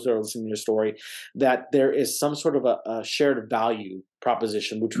audience, those that are listening to your story, that there is some sort of a shared value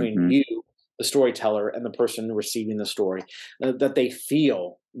proposition between Mhm. you, the storyteller, and the person receiving the story, that they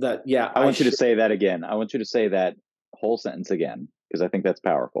feel that, yeah, I I want you to should. say that again. I want you to say that whole sentence again because I think that's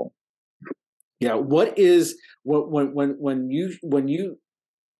powerful. Yeah, what is when you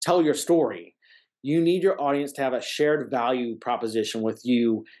tell your story, you need your audience to have a shared value proposition with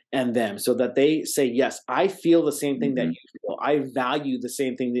you and them, so that they say, yes, I feel the same thing that Mhm. you feel. I value the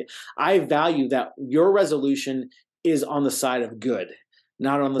same thing that I value, that your resolution is on the side of good,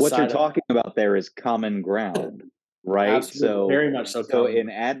 not on the What you're side of. talking about there is common ground. right? Absolutely. Very much so, So Colleen. in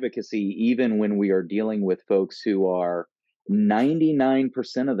advocacy, even when we are dealing with folks who are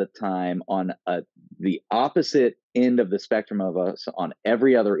 99% of the time on the opposite end of the spectrum of us on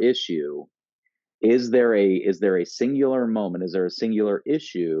every other issue, is there a singular moment, is there a singular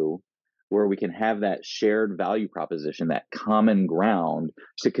issue where we can have that shared value proposition, that common ground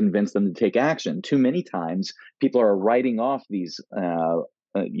to convince them to take action? Too many times people are writing off these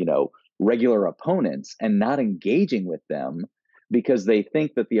regular opponents and not engaging with them because they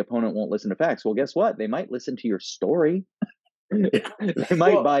think that the opponent won't listen to facts. Well, guess what? They might listen to your story. They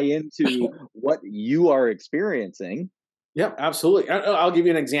might Well, buy into what you are experiencing. yeah, absolutely. I'll give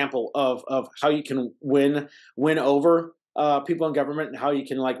you an example of how you can win over people in government and how you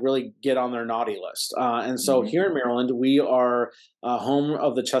can like really get on their naughty list. And so Mhm. here in Maryland, we are home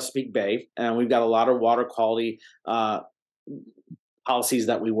of the Chesapeake Bay, and we've got a lot of water quality policies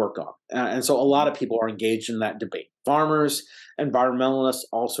that we work on. And so a lot of people are engaged in that debate. Farmers, environmentalists,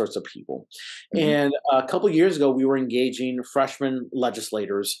 all sorts of people. Mhm. And a couple of years ago, we were engaging freshman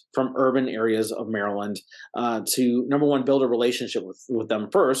legislators from urban areas of Maryland to, number one, build a relationship with them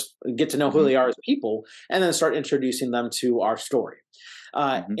first, get to know who Mhm. they are as people, and then start introducing them to our story.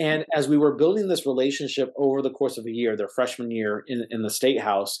 Mhm. And as we were building this relationship over the course of a year, their freshman year in the state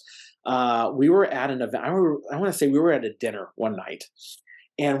house, we were at an event. I want to say we were at a dinner one night,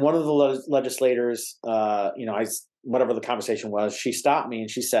 and one of the legislators, whatever the conversation was, she stopped me and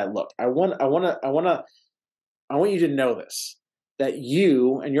she said, "Look, I want you to know this." That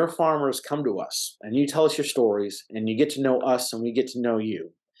you and your farmers come to us and you tell us your stories and you get to know us and we get to know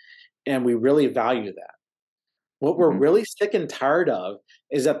you. And we really value that. What we're Mhm. really sick and tired of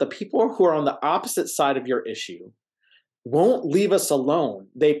is that the people who are on the opposite side of your issue won't leave us alone.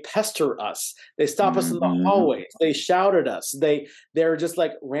 They pester us. They stop us in the Mhm. hallways. They shout at us. They're just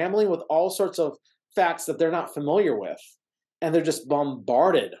like rambling with all sorts of facts that they're not familiar with. And they're just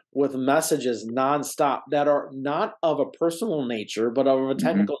bombarded with messages nonstop that are not of a personal nature, but of a Mhm.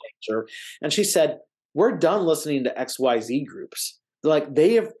 technical nature. And she said, "We're done listening to XYZ groups. Like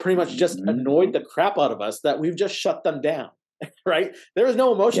they have pretty much just Mhm. annoyed the crap out of us that we've just shut them down." Right? There was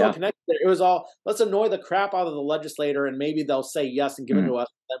no emotional Yeah. connection there. It was all, let's annoy the crap out of the legislator and maybe they'll say yes and give it Mm. to us,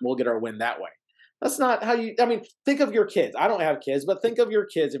 and we'll get our win that way. That's not how you, I mean, think of your kids. I don't have kids, but think of your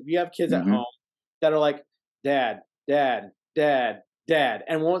kids. If you have kids at Mhm. home that are like, "Dad, dad, dad, dad,"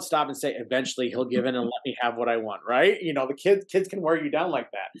 and won't stop and say, "Eventually he'll give in and let me have what I want," right? You know, the kids can wear you down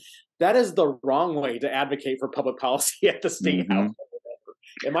like that. That is the wrong way to advocate for public policy at the state house. Mhm.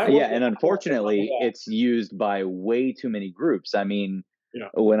 It might Yeah, work and well, it might unfortunately, go it's used by way too many groups. I mean, bad.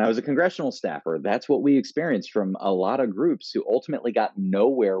 when I was a congressional staffer, that's what we experienced from a lot of groups who ultimately got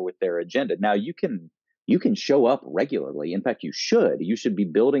nowhere with their agenda. Now, you can show up regularly. In fact, you should. You should be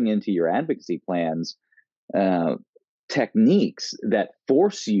building into your advocacy plans uh, techniques that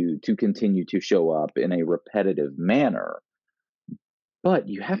force you to continue to show up in a repetitive manner. But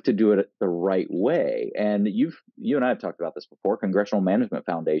you have to do it the right way. And you and I have talked about this before. Congressional Management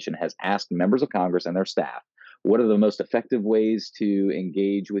Foundation has asked members of Congress and their staff, what are the most effective ways to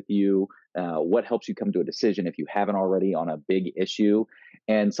engage with you? What helps you come to a decision if you haven't already on a big issue?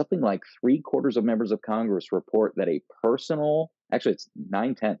 And something like 3/4 of members of Congress report that a personal, actually, it's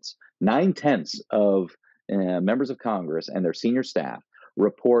 9/10 of members of Congress and their senior staff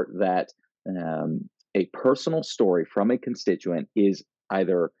report that a personal story from a constituent is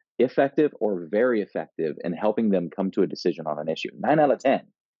either effective or very effective in helping them come to a decision on an issue. 9 out of 10.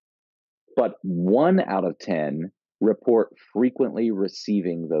 But 1 out of 10 report frequently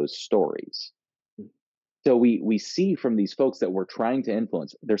receiving those stories. So we see from these folks that we're trying to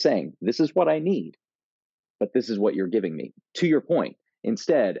influence, they're saying, this is what I need, but this is what you're giving me. To your point,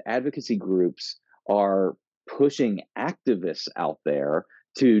 instead, advocacy groups are pushing activists out there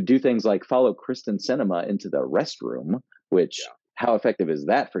to do things like follow Kristen Sinema into the restroom, which, how effective is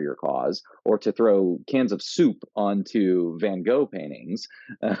that for your cause? Or to throw cans of soup onto Van Gogh paintings.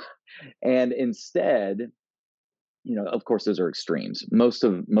 Uh, and instead, of course, those are extremes. Most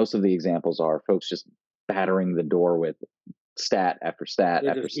of the examples are folks just battering the door with stat after stat They're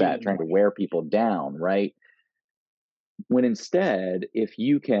after just being stat, trying to annoying. wear people down, right? When instead, if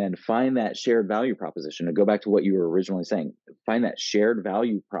you can find that shared value proposition, to go back to what you were originally saying, find that shared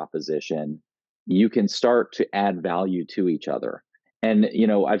value proposition, you can start to add value to each other. And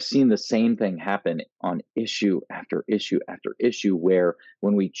I've seen the same thing happen on issue after issue after issue, where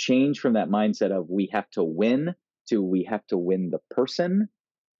when we change from that mindset of we have to win to we have to win the person,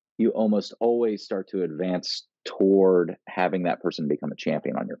 you almost always start to advance toward having that person become a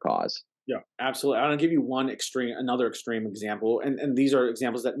champion on your cause. Yeah, absolutely. I'm gonna give you another extreme example, and these are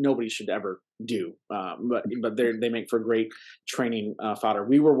examples that nobody should ever do, but they make for great training fodder.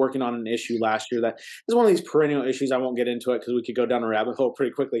 We were working on an issue last year that is one of these perennial issues. I won't get into it because we could go down a rabbit hole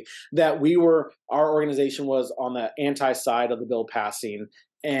pretty quickly. That our organization was on the anti side of the bill passing,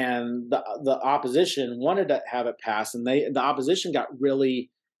 and the opposition wanted to have it pass, and the opposition got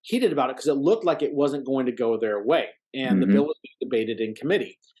really heated about it because it looked like it wasn't going to go their way, and the Hmm. bill was being debated in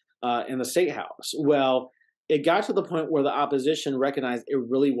committee in the state house. Well, it got to the point where the opposition recognized it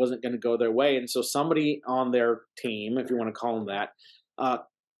really wasn't going to go their way, and so somebody on their team, if you want to call them that, uh,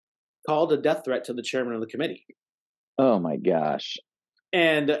 called a death threat to the chairman of the committee. Oh my gosh.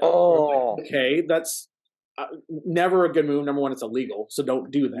 And we're Oh, like, okay, that's never a good move. Number one, it's illegal, so don't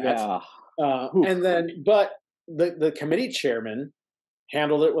do that. yeah. And Oof. then, but the committee chairman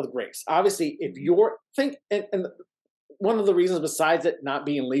handled it with grace. Obviously, if Mhm. you're think and one of the reasons besides it not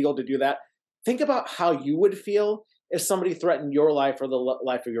being legal to do that, think about how you would feel if somebody threatened your life or the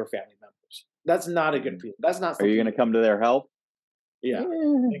life of your family members. That's not a good Mhm. feeling. That's not Are you something going you to come to their help? yeah,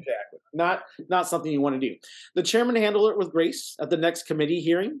 Eh. exactly. Not something you want to do. The chairman handled it with grace. At the next committee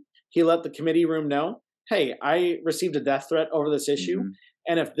hearing, he let the committee room know, "Hey, I received a death threat over this issue, Mhm.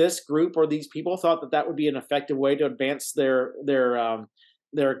 and if this group or these people thought that that would be an effective way to advance their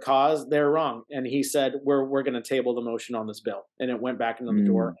cause, they're wrong." And he said, "We're going to table the motion on this bill." And it went back into the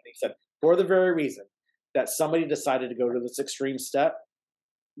door. Mm. And he said, "For the very reason that somebody decided to go to this extreme step,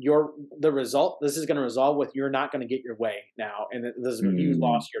 your the result this is going to resolve with you're not going to get your way now, and you Mm.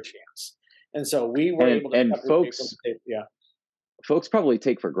 lost your chance." And so we were And able to and separate from folks the yeah. folks probably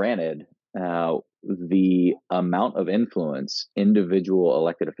take for granted the amount of influence individual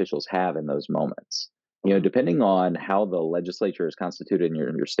elected officials have in those moments. Depending on how the legislature is constituted in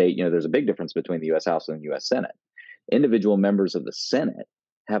your state, there's a big difference between the U.S. House and the U.S. Senate. Individual members of the Senate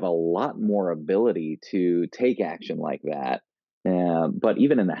have a lot more ability to take action like that. But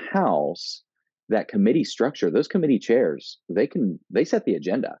even in the House, that committee structure, those committee chairs, they set the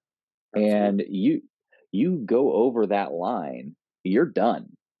agenda, Absolutely. and you go over that line, you're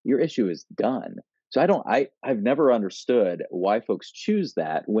done. Your issue is done. So I've never understood why folks choose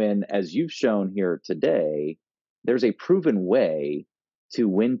that when, as you've shown here today, there's a proven way to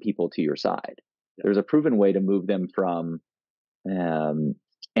win people to your side. Yeah. There's a proven way to move them from um,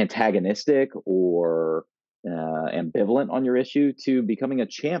 antagonistic or ambivalent on your issue to becoming a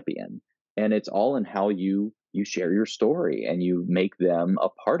champion. And it's all in how you share your story and you make them a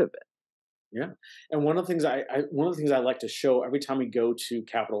part of it. Yeah, and one of the things I like to show every time we go to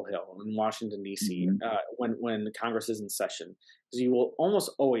Capitol Hill in Washington D.C. Mhm. When Congress is in session, is you will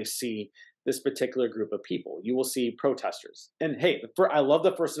almost always see this particular group of people. You will see protesters, and hey, I love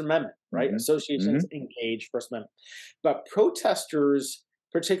the First Amendment, right? Mhm. Associations Mhm. engage First Amendment, but protesters,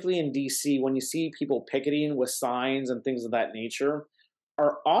 particularly in D.C., when you see people picketing with signs and things of that nature,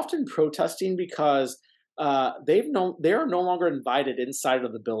 are often protesting because they are no longer invited inside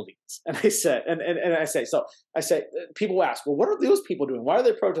of the buildings. And I said, and I say, people ask, well, what are those people doing? Why are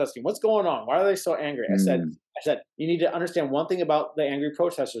they protesting? What's going on? Why are they so angry? Mm. I said, you need to understand one thing about the angry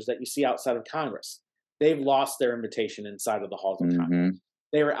protesters that you see outside of Congress. They've lost their invitation inside of the halls of Congress. Mhm.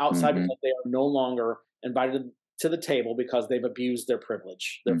 They are outside Mhm. because they are no longer invited to the table because they've abused their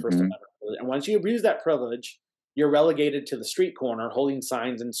privilege, their First Mhm. Amendment privilege. And once you abuse that privilege, you're relegated to the street corner holding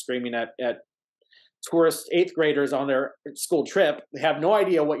signs and screaming at tourist eighth graders on their school trip. They have no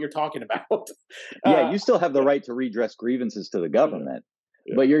idea what you're talking about. Yeah, uh, you still have the right to redress grievances to the yeah, government,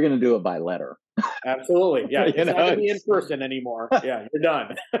 yeah, but you're going to do it by letter. absolutely. Yeah, you it's not know, going to be in it's person anymore. Yeah, you're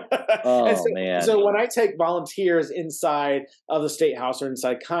done. And oh so, man. so when I take volunteers inside of the state house or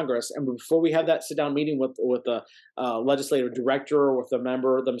inside Congress, and before we have that sit down meeting with the legislative director or with the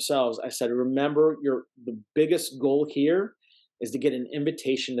member themselves, I said, remember, the biggest goal here is to get an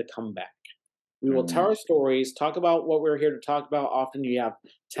invitation to come back. We will tell Mm. our stories, talk about what we're here to talk about. Often you have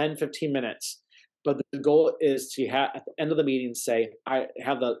 10, 15 minutes. But the goal is to have at the end of the meeting say, I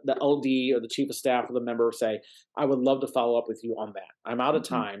have the LD or the chief of staff or the member say, I would love to follow up with you on that. I'm out of Mhm.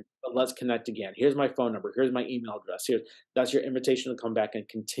 time, but let's connect again. Here's my phone number. Here's my email address. That's your invitation to come back and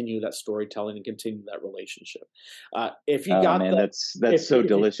continue that storytelling and continue that relationship. If you Oh got man, the that's so if you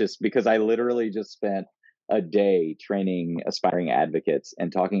delicious because I literally just spent a day training aspiring advocates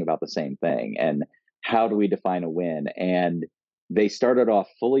and talking about the same thing and how do we define a win? And they started off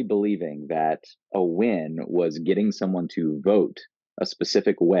fully believing that a win was getting someone to vote a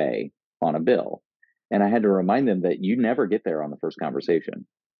specific way on a bill. And I had to remind them that you never get there on the first conversation.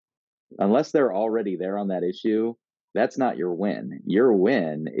 Unless they're already there on that issue, that's not your win. Your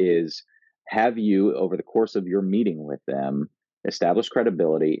win is have you, over the course of your meeting with them, established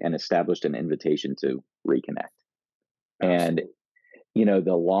credibility and established an invitation to reconnect. And absolutely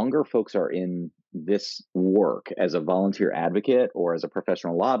the longer folks are in this work as a volunteer advocate or as a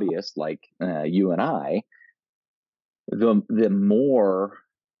professional lobbyist like you and I, the the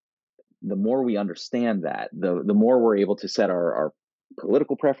more we understand that, the more we're able to set our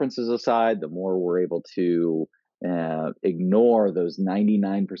political preferences aside, the more we're able to ignore those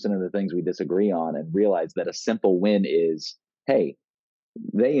 99% of the things we disagree on and realize that a simple win is, hey,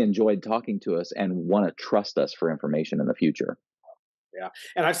 they enjoyed talking to us and want to trust us for information in the future. Yeah,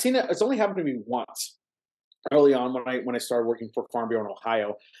 and I've seen it. It's only happened to me once early on when I started working for Farm Bureau in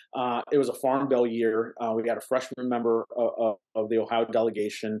Ohio. It was a Farm Bill year. We had a freshman member of the Ohio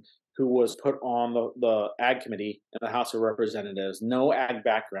delegation who was put on the ag committee in the House of Representatives, no ag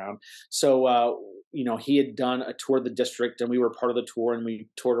background. So, he had done a tour of the district, and we were part of the tour, and we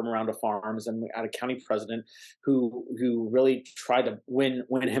toured him around to farms, and we had a county president who really tried to win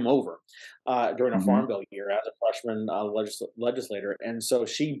him over during a Hmm. Farm Bill year as a freshman legislator. And so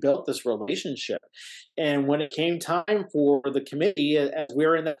she built this relationship, and when it came time for the committee, as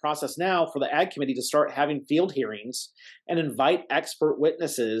we're in the process now, for the ag committee to start having field hearings and invite expert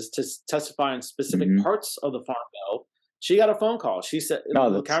witnesses to testify on specific Hmm. parts of the farm bill, she got a phone call. She said, Oh,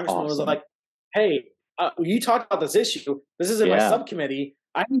 the that's congressman was awesome. like, "Hey, you talked about this issue. This is in my Yeah. subcommittee.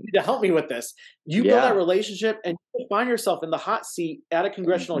 I need you to help me with this." You build that Yeah. relationship, and you find yourself in the hot seat at a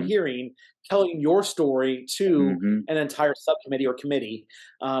congressional Hmm. hearing, telling your story to Hmm. an entire subcommittee or committee,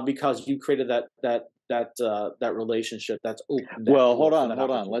 because you created that relationship that's opened that Well, door for that hold on.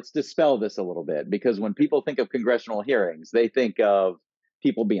 opportunity. Let's dispel this a little bit because when people think of congressional hearings, they think of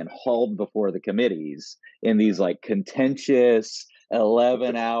people being hauled before the committees in these like contentious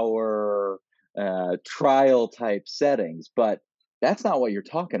 11-hour trial type settings. But that's not what you're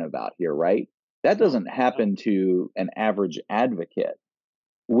talking about here, right? That No, doesn't no. happen to an average advocate.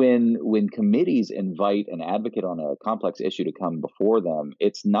 When committees invite an advocate on a complex issue to come before them,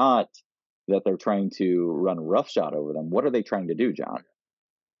 it's not that they're trying to run roughshod over them. What are they trying to do, John?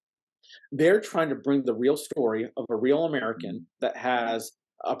 They're trying to bring the real story of a real American that has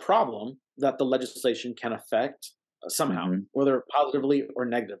a problem that the legislation can affect somehow, Mm-hmm. whether positively or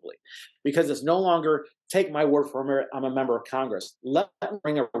negatively. Because it's no longer take my word for it, I'm a member of Congress. Let me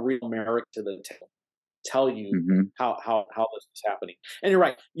bring a real American to the table, tell you Mm-hmm. how this is happening. And you're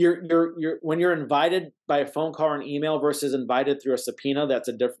right. You're when you're invited by a phone call or an email versus invited through a subpoena.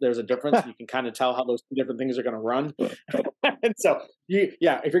 There's a difference. You can kind of tell how those two different things are going to run. And so if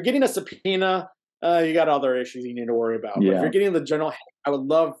you're getting a subpoena, you got other issues you need to worry about. But if you're Yeah. getting the general, I would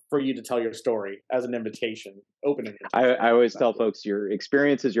love for you to tell your story as an invitation, open invitation I always back tell to us. folks your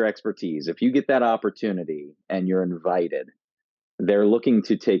experience is your expertise. If you get that opportunity and you're invited, they're looking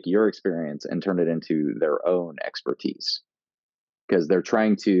to take your experience and turn it into their own expertise because they're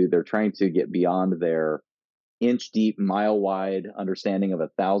trying to get beyond their inch deep, mile wide understanding of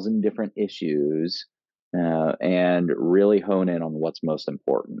 1,000 different issues and really hone in on what's most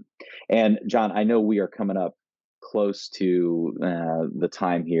important. And John, I know we are coming up close to the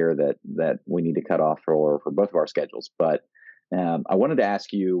time here that we need to cut off for both of our schedules, but I wanted to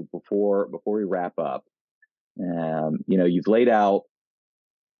ask you before we wrap up.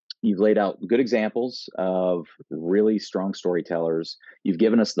 You've laid out good examples of really strong storytellers. You've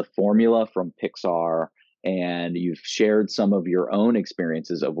given us the formula from Pixar, and you've shared some of your own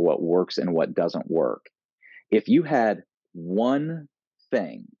experiences of what works and what doesn't work. If you had one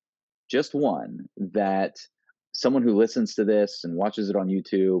thing, just one, that someone who listens to this and watches it on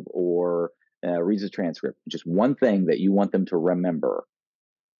YouTube or reads the transcript, just one thing that you want them to remember,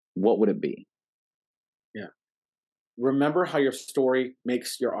 what would it be? Yeah. Remember how your story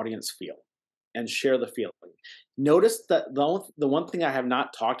makes your audience feel and share the feeling. Notice that the one thing I have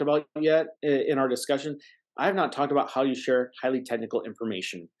not talked about yet in our discussion, I have not talked about how you share highly technical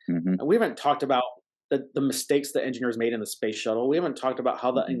information. Hmm. And we haven't talked about the mistakes that engineers made in the space shuttle. We haven't talked about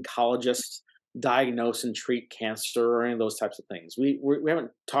how the Hmm. oncologists diagnose and treat cancer or any of those types of things. We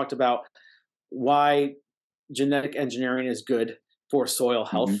haven't talked about why genetic engineering is good for soil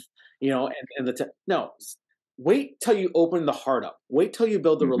health, Hmm. no, wait till you open the heart up. Wait till you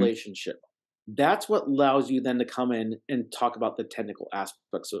build the Hmm. relationship. That's what allows you then to come in and talk about the technical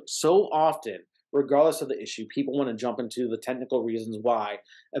aspects. So often, regardless of the issue, people want to jump into the technical reasons why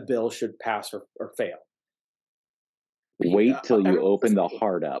a bill should pass or fail. Wait till you Everyone open listens the to it.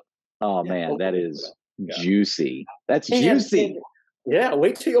 heart up. Oh Yeah, man, open that the heart is up. Yeah. juicy. That's And juicy. yeah,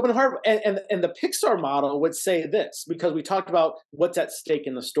 wait till you open the heart. And the Pixar model would say this because we talked about what's at stake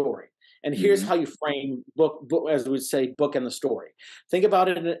in the story. And here's Hmm. how you frame book as we would say, book and the story. Think about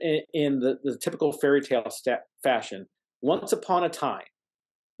it in the typical fairy tale fashion. Once upon a time,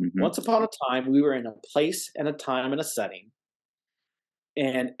 Hmm. once upon a time, we were in a place and a time and a setting.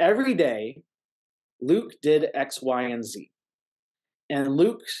 And every day, Luke did X, Y, and Z. And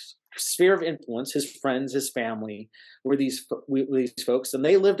Luke's sphere of influence, his friends, his family, were these folks, and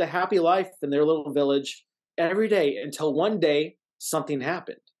they lived a happy life in their little village every day until one day something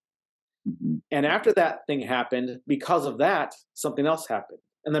happened. Mm-hmm. And after that thing happened, because of that, something else happened.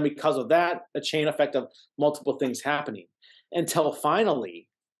 And then because of that, a chain effect of multiple things happening until finally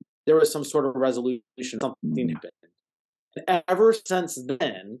there was some sort of resolution, something Mm-hmm. happened. And ever since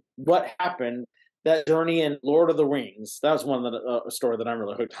then, what happened, that journey in Lord of the Rings, that was one of the story that I'm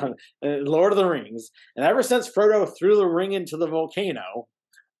really hooked on, Lord of the Rings. And ever since Frodo threw the ring into the volcano,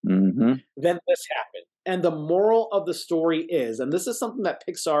 Mm-hmm. then this happened. And the moral of the story is, and this is something that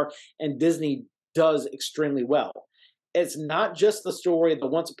Pixar and Disney does extremely well. It's not just the story that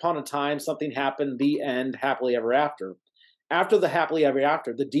once upon a time something happened, the end, happily ever after. After the happily ever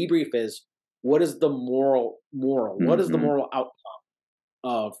after, the debrief is, what is the moral? What is the Mm-hmm. moral outcome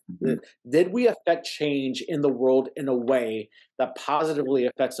of Mm-hmm. did we affect change in the world in a way that positively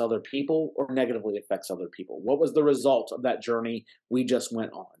affects other people or negatively affects other people? What was the result of that journey we just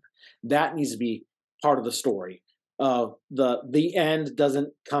went on? That needs to be part of the story. The end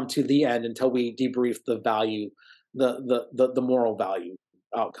doesn't come to the end until we debrief the value, the moral value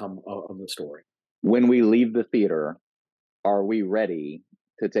outcome of the story. When we leave the theater, are we ready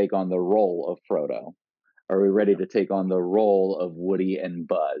to take on the role of Frodo? Are we ready to take on the role of Woody and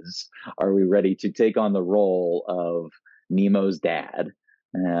Buzz? Are we ready to take on the role of Nemo's dad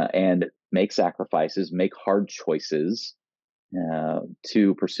and make sacrifices, make hard choices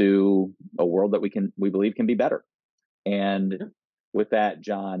to pursue a world that we believe can be better? And with that,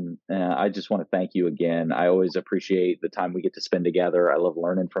 John, I just want to thank you again. I always appreciate the time we get to spend together. I love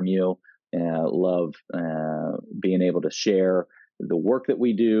learning from you. Love being able to share the work that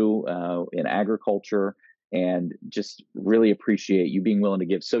we do in agriculture, and just really appreciate you being willing to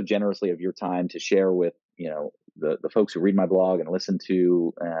give so generously of your time to share with the folks who read my blog and listen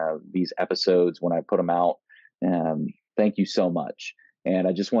to these episodes when I put them out. Thank you so much. And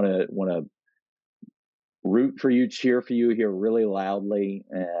I just want to root for you, cheer for you here really loudly.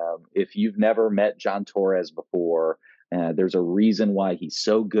 If you've never met John Torres before, there's a reason why he's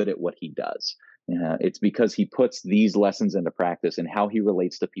so good at what he does. It's because he puts these lessons into practice and how he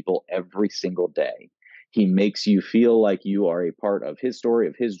relates to people every single day. He makes you feel like you are a part of his story,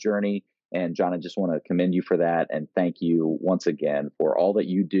 of his journey. And John, I just want to commend you for that. And thank you once again for all that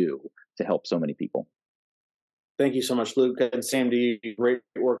you do to help so many people. Thank you so much, Luke, and same to you. Great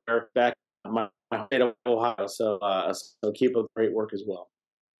work there back in my state of Ohio. So keep up great work as well.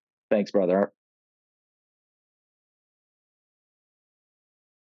 Thanks, brother.